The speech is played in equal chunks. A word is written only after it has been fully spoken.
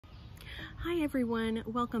Hi everyone,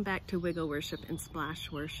 welcome back to Wiggle Worship and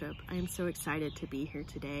Splash Worship. I am so excited to be here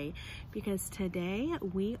today because today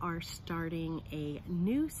we are starting a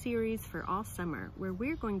new series for all summer where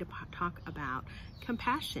we're going to talk about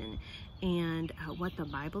compassion and what the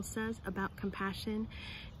Bible says about compassion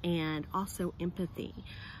and also empathy.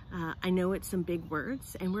 I know it's some big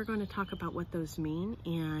words and we're going to talk about what those mean,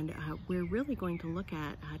 and we're really going to look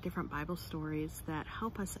at different Bible stories that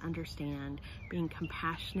help us understand being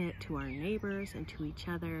compassionate to our neighbors and to each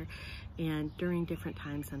other and during different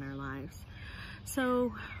times in our lives.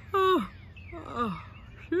 So,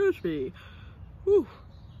 excuse me. Whew,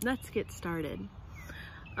 let's get started.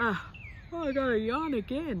 I gotta yawn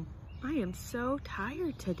again. I am so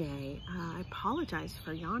tired today. I apologize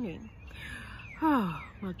for yawning. Oh,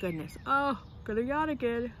 my goodness. Oh, gonna yawn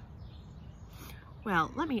again. Well,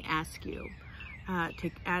 let me ask you,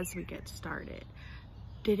 as we get started,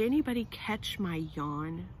 did anybody catch my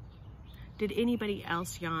yawn? Did anybody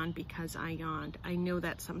else yawn because I yawned? I know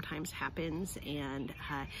that sometimes happens, and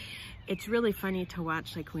it's really funny to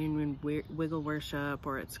watch, like when Wiggle Worship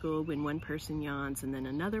or at school, when one person yawns and then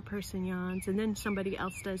another person yawns and then somebody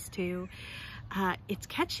else does too. It's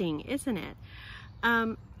catching, isn't it?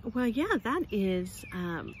 Well, yeah, that is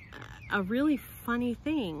a really funny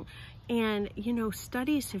thing. And, you know,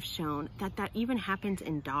 studies have shown that that even happens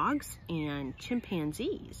in dogs and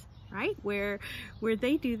chimpanzees, right? Where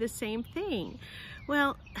they do the same thing.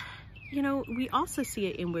 Well, you know, we also see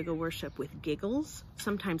it in Wiggle Worship with giggles.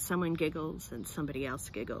 Sometimes someone giggles and somebody else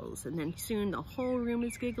giggles, and then soon the whole room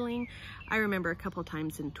is giggling. I remember a couple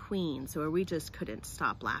times in tweens where we just couldn't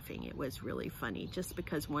stop laughing. It was really funny just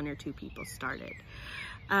because one or two people started.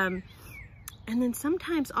 And then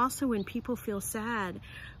sometimes also when people feel sad,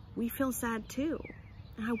 we feel sad too.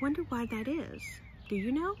 And I wonder why that is. Do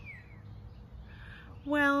you know?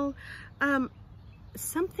 Well,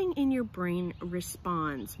 something in your brain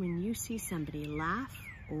responds when you see somebody laugh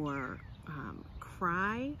or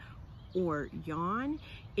cry or yawn.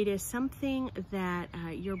 It is something that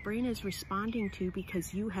your brain is responding to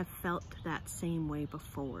because you have felt that same way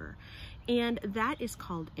before. And that is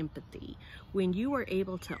called empathy, when you are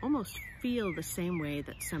able to almost feel the same way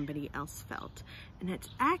that somebody else felt. And it's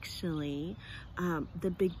actually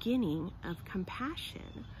the beginning of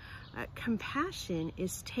compassion. Compassion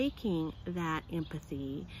is taking that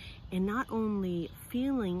empathy and not only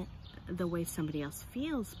feeling the way somebody else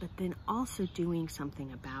feels, but then also doing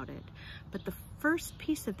something about it. But the first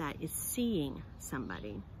piece of that is seeing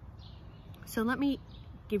somebody. So let me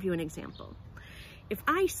give you an example. If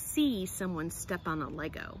I see someone step on a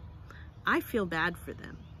Lego, I feel bad for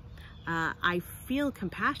them. I feel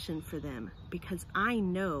compassion for them because I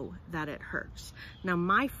know that it hurts. Now,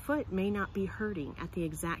 my foot may not be hurting at the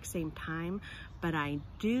exact same time, but I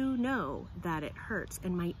do know that it hurts,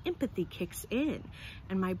 and my empathy kicks in,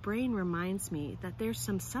 and my brain reminds me that there's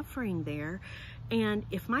some suffering there, and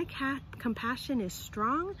if my compassion is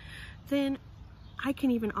strong, then I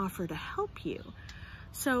can even offer to help you.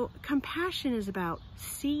 So compassion is about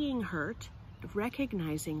seeing hurt,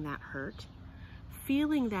 recognizing that hurt,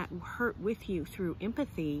 feeling that hurt with you through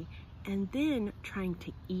empathy, and then trying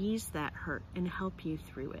to ease that hurt and help you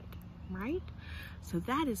through it, right? So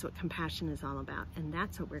that is what compassion is all about, and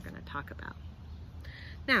that's what we're going to talk about.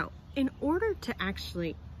 Now, in order to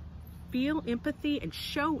actually feel empathy and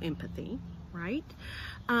show empathy, right,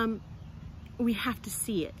 we have to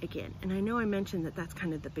see it again. And I know I mentioned that that's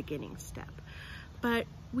kind of the beginning step. But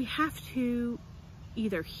we have to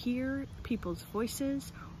either hear people's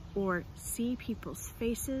voices or see people's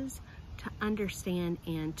faces to understand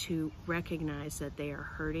and to recognize that they are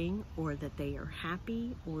hurting, or that they are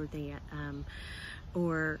happy, or they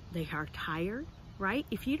are tired, right?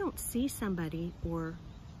 If you don't see somebody or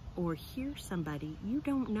hear somebody, you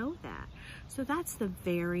don't know that. So that's the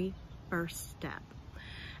very first step.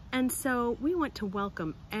 And so we want to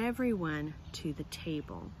welcome everyone to the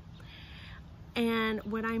table. And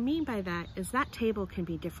what I mean by that is that table can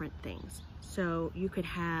be different things. So you could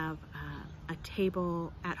have a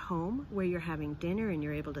table at home where you're having dinner and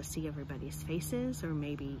you're able to see everybody's faces, or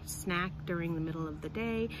maybe snack during the middle of the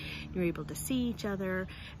day. You're able to see each other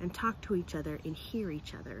and talk to each other and hear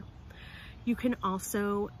each other. You can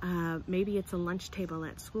also, maybe it's a lunch table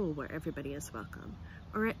at school where everybody is welcome.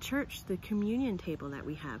 Or at church, the communion table that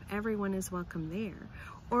we have, everyone is welcome there.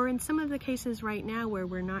 Or in some of the cases right now where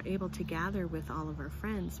we're not able to gather with all of our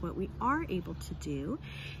friends, what we are able to do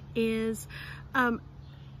is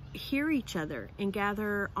hear each other and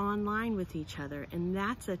gather online with each other, and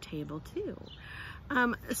that's a table too.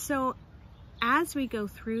 So as we go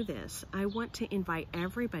through this, I want to invite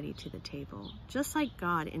everybody to the table. Just like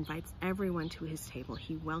God invites everyone to his table,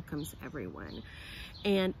 he welcomes everyone.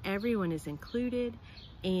 And everyone is included.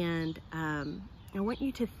 And I want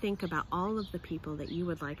you to think about all of the people that you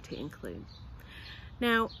would like to include.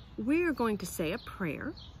 Now, we are going to say a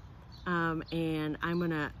prayer. And I'm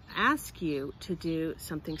going to ask you to do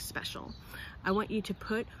something special. I want you to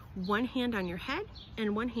put one hand on your head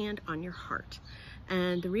and one hand on your heart.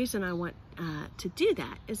 And the reason I want to do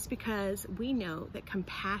that is because we know that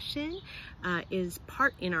compassion is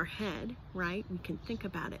part in our head, right? We can think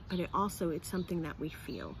about it, but it's something that we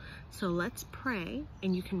feel. So let's pray,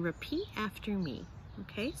 and you can repeat after me.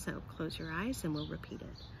 Okay, so close your eyes and we'll repeat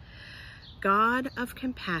it. God of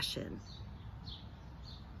compassion,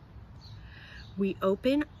 we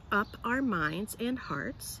open up our minds and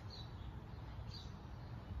hearts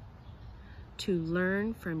to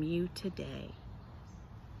learn from you today.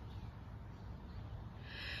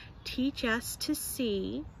 Teach us to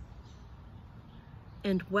see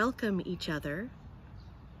and welcome each other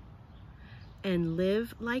and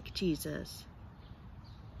live like Jesus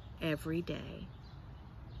every day.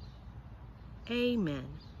 Amen.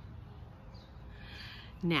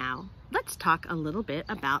 Now, let's talk a little bit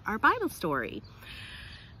about our Bible story.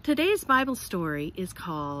 Today's Bible story is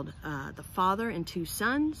called The Father and Two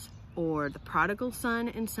Sons, or The Prodigal Son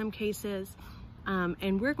in some cases,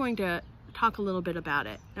 and we're going to talk a little bit about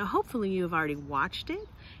it. Now, hopefully you have already watched it,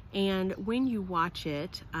 and when you watch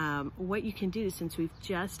it, what you can do, since we've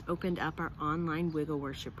just opened up our online Wiggle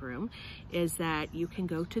Worship Room, is that you can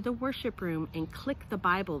go to the worship room and click the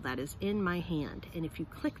Bible that is in my hand. And if you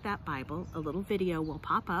click that Bible, a little video will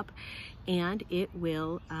pop up, and it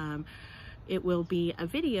will be a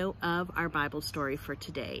video of our Bible story for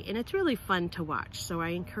today. And it's really fun to watch, so I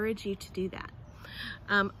encourage you to do that.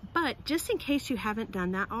 But just in case you haven't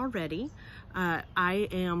done that already, I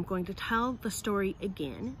am going to tell the story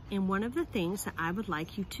again. And one of the things that I would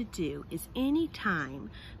like you to do is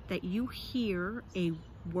anytime that you hear a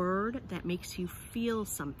word that makes you feel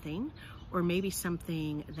something, or maybe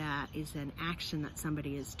something that is an action that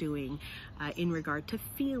somebody is doing in regard to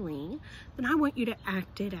feeling, then I want you to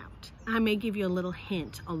act it out. I may give you a little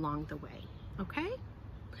hint along the way, okay?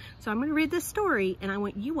 So I'm going to read this story, and I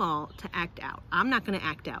want you all to act out. I'm not going to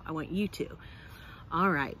act out. I want you to. All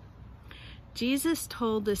right. Jesus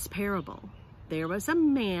told this parable. There was a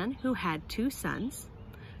man who had two sons.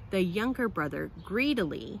 The younger brother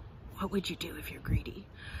greedily, what would you do if you're greedy,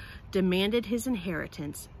 demanded his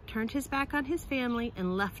inheritance, turned his back on his family,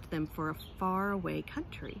 and left them for a faraway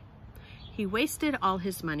country. He wasted all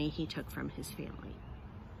his money he took from his family.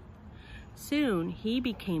 Soon he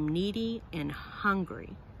became needy and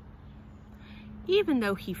hungry. Even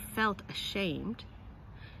though he felt ashamed,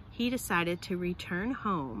 he decided to return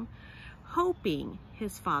home, hoping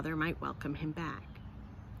his father might welcome him back.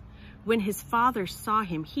 When his father saw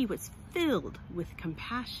him, he was filled with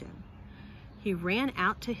compassion. He ran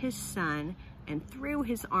out to his son and threw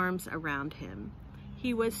his arms around him.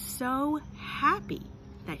 He was so happy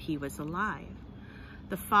that he was alive.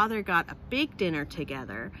 The father got a big dinner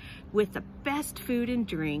together with the best food and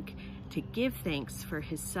drink to give thanks for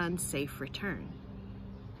his son's safe return.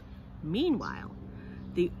 Meanwhile,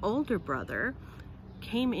 the older brother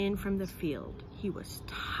came in from the field. He was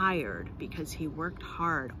tired because he worked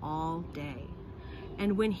hard all day.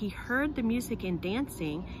 And when he heard the music and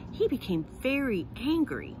dancing, he became very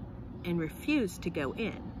angry and refused to go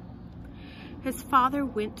in. His father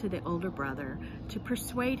went to the older brother to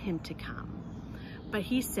persuade him to come. But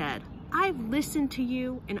he said, "I've listened to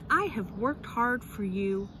you and I have worked hard for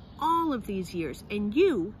you all of these years, and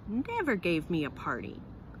you never gave me a party.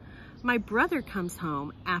 My brother comes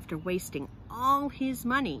home after wasting all his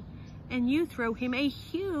money, and you throw him a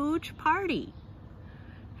huge party."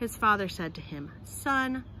 His father said to him,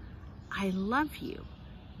 "Son, I love you.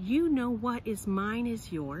 You know what is mine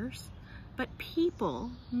is yours, but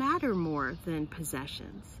people matter more than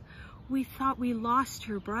possessions. We thought we lost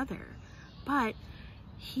your brother, but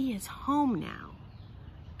he is home now.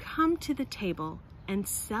 Come to the table and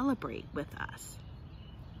celebrate with us."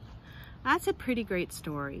 That's a pretty great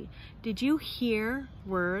story. Did you hear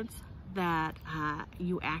words that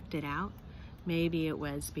you acted out? Maybe it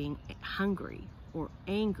was being hungry or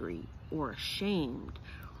angry or ashamed,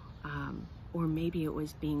 or maybe it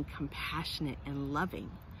was being compassionate and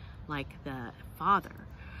loving like the father.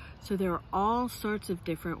 So there are all sorts of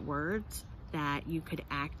different words that you could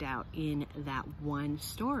act out in that one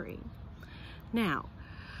story. Now,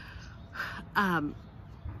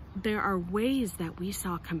 there are ways that we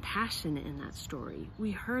saw compassion in that story.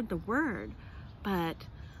 We heard the word, but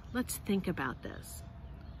let's think about this.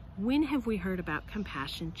 when have we heard about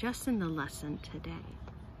compassion just in the lesson today?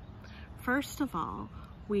 First of all,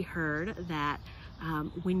 we heard that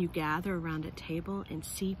when you gather around a table and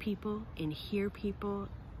see people and hear people,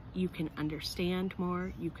 you can understand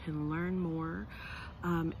more, you can learn more,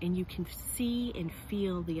 and you can see and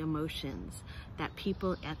feel the emotions that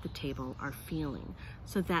people at the table are feeling.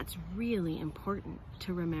 So that's really important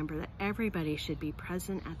to remember, that everybody should be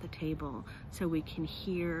present at the table so we can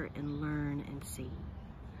hear and learn and see.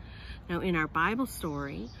 Now, in our Bible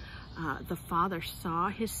story, the father saw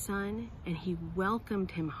his son and he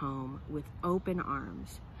welcomed him home with open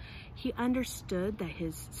arms. He understood that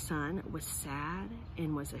his son was sad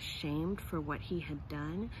and was ashamed for what he had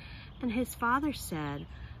done. And his father said,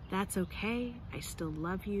 "That's okay. I still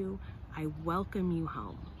love you. I welcome you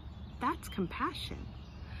home." That's compassion.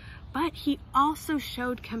 But he also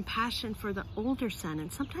showed compassion for the older son,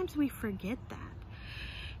 and sometimes we forget that.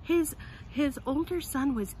 His older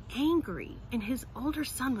son was angry, and his older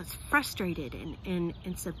son was frustrated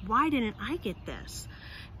and said, "Why didn't I get this?"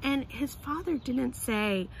 And his father didn't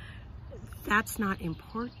say, "That's not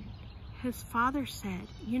important." His father said,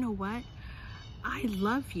 "You know what? I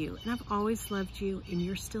love you, and I've always loved you, and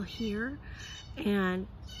you're still here, and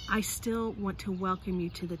I still want to welcome you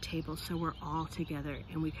to the table so we're all together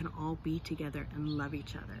and we can all be together and love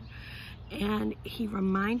each other." And he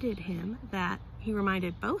reminded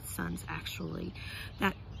both sons actually,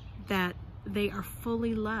 that they are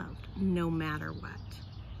fully loved no matter what.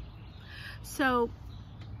 So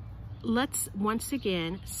let's once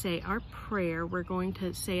again say our prayer. We're going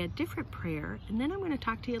to say a different prayer, and then I'm going to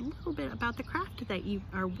talk to you a little bit about the craft that you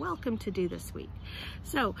are welcome to do this week.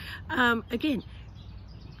 So again,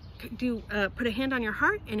 put a hand on your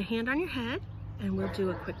heart and a hand on your head, and we'll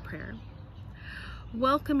do a quick prayer.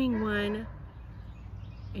 Welcoming one,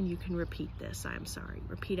 and you can repeat this,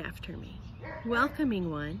 repeat after me. Welcoming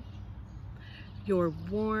one, your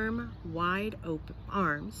warm, wide open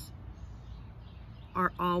arms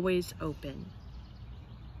are always open,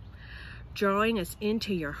 drawing us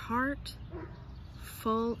into your heart,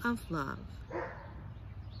 full of love.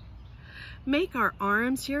 Make our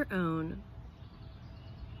arms your own,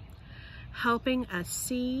 helping us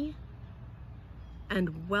see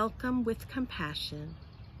and welcome with compassion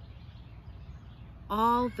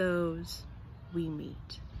all those we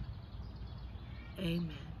meet.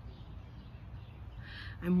 Amen.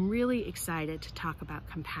 I'm really excited to talk about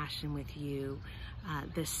compassion with you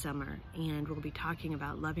this summer, and we'll be talking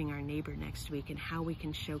about loving our neighbor next week and how we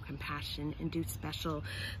can show compassion and do special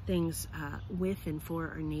things with and for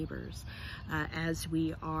our neighbors as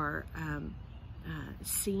we are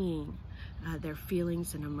seeing their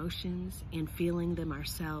feelings and emotions and feeling them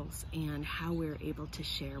ourselves, and how we're able to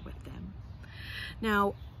share with them.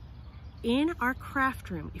 Now, in our craft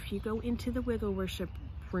room, if you go into the Wiggle Worship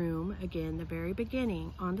room, again, the very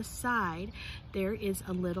beginning, on the side, there is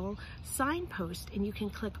a little signpost, and you can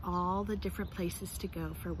click all the different places to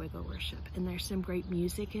go for Wiggle Worship. And there's some great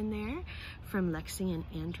music in there from Lexi and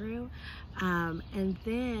Andrew. And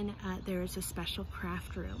then there is a special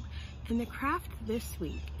craft room. And the craft this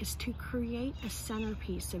week is to create a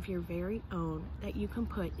centerpiece of your very own that you can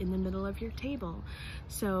put in the middle of your table,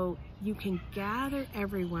 so you can gather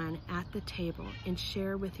everyone at the table and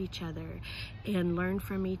share with each other and learn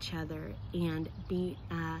from each other and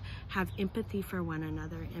have empathy for one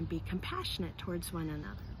another and be compassionate towards one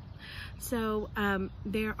another. So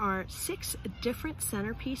there are 6 different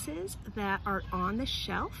centerpieces that are on the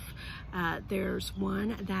shelf. There's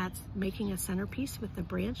one that's making a centerpiece with the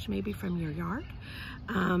branch, maybe from your yard.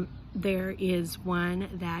 There is one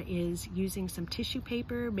that is using some tissue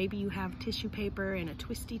paper. Maybe you have tissue paper and a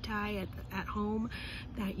twisty tie at home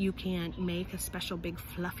that you can make a special big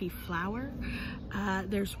fluffy flower.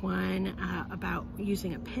 There's one about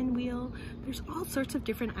using a pinwheel. There's all sorts of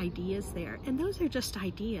different ideas there, and those are just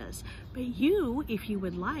ideas. But you, if you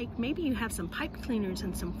would like, maybe you have some pipe cleaners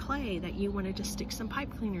and some clay that you want to just stick some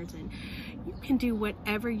pipe cleaners in. You can do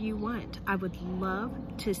whatever you want. I would love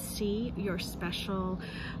to see your special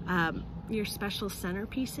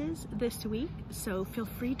centerpieces this week, so feel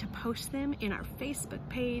free to post them in our Facebook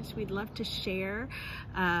page. We'd love to share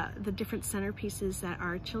the different centerpieces that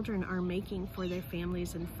our children are making for their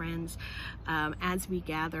families and friends as we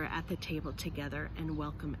gather at the table together and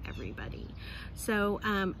welcome everybody. So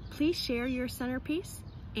please share your centerpiece,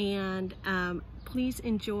 and please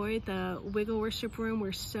enjoy the Wiggle Worship Room.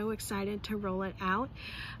 We're so excited to roll it out.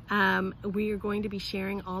 We are going to be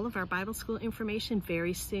sharing all of our Bible school information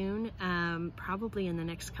very soon, probably in the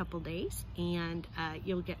next couple days, and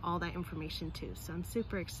you'll get all that information too. So I'm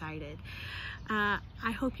super excited.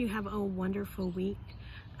 I hope you have a wonderful week.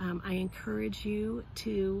 I encourage you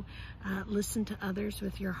to listen to others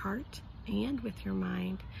with your heart and with your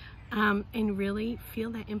mind, and really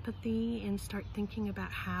feel that empathy and start thinking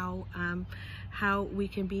about how we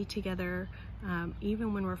can be together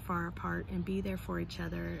even when we're far apart, and be there for each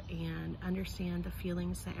other and understand the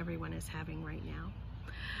feelings that everyone is having right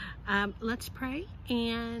now. Let's pray,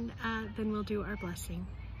 and then we'll do our blessing.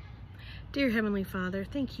 Dear Heavenly Father,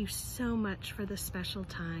 thank you so much for this special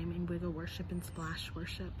time in Wiggle Worship and Splash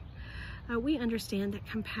Worship. We understand that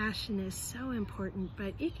compassion is so important,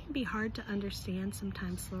 but it can be hard to understand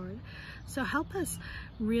sometimes, Lord. So help us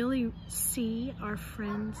really see our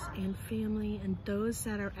friends and family and those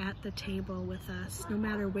that are at the table with us, no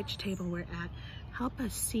matter which table we're at. Help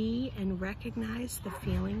us see and recognize the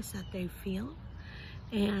feelings that they feel,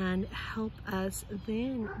 and help us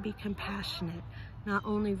then be compassionate, not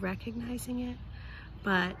only recognizing it,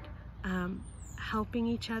 but helping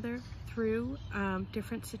each other through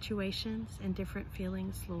different situations and different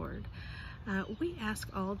feelings, Lord. We ask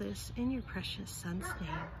all this in your precious Son's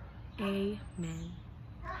name. Amen.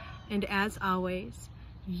 And as always,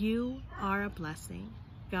 you are a blessing.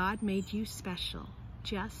 God made you special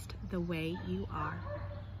just the way you are.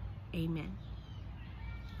 Amen.